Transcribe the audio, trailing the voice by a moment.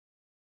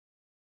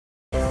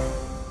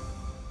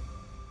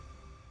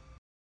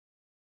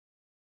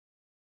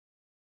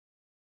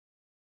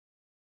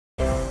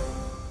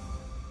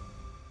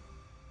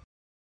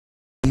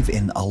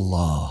believe in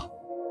Allah.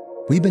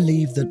 We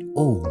believe that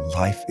all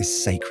life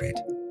is sacred,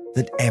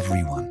 that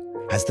everyone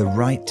has the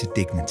right to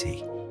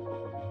dignity.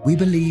 We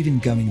believe in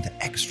going the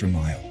extra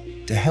mile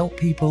to help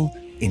people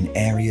in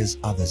areas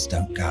others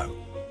don't go.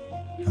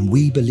 And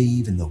we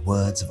believe in the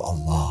words of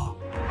Allah,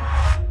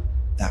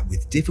 that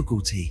with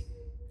difficulty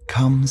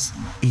comes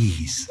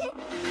ease.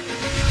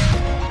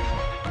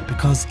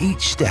 Because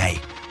each day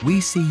we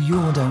see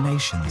your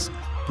donations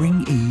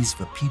bring ease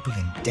for people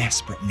in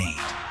desperate need.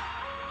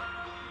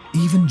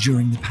 Even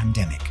during the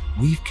pandemic,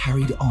 we've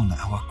carried on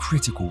our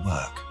critical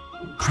work,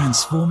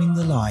 transforming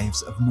the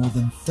lives of more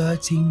than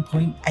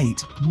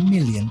 13.8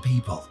 million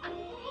people.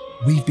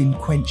 We've been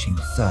quenching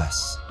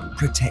thirsts,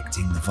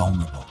 protecting the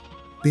vulnerable,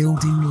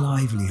 building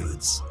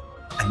livelihoods,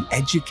 and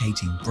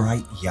educating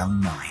bright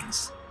young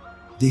minds.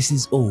 This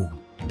is all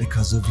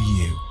because of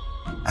you,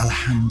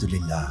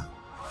 Alhamdulillah.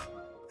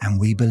 And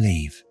we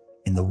believe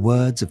in the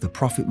words of the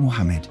Prophet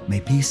Muhammad, may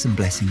peace and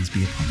blessings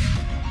be upon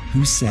him,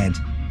 who said,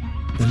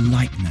 "The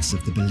likeness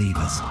of the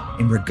believers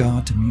in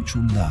regard to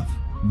mutual love,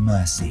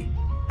 mercy,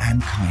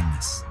 and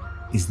kindness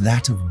is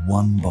that of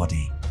one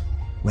body.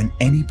 When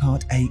any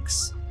part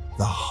aches,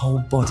 the whole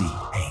body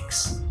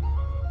aches."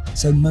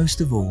 So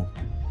most of all,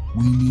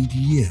 we need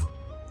you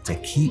to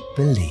keep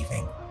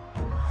believing.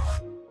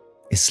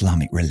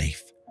 Islamic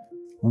Relief.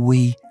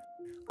 We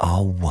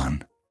are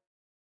one.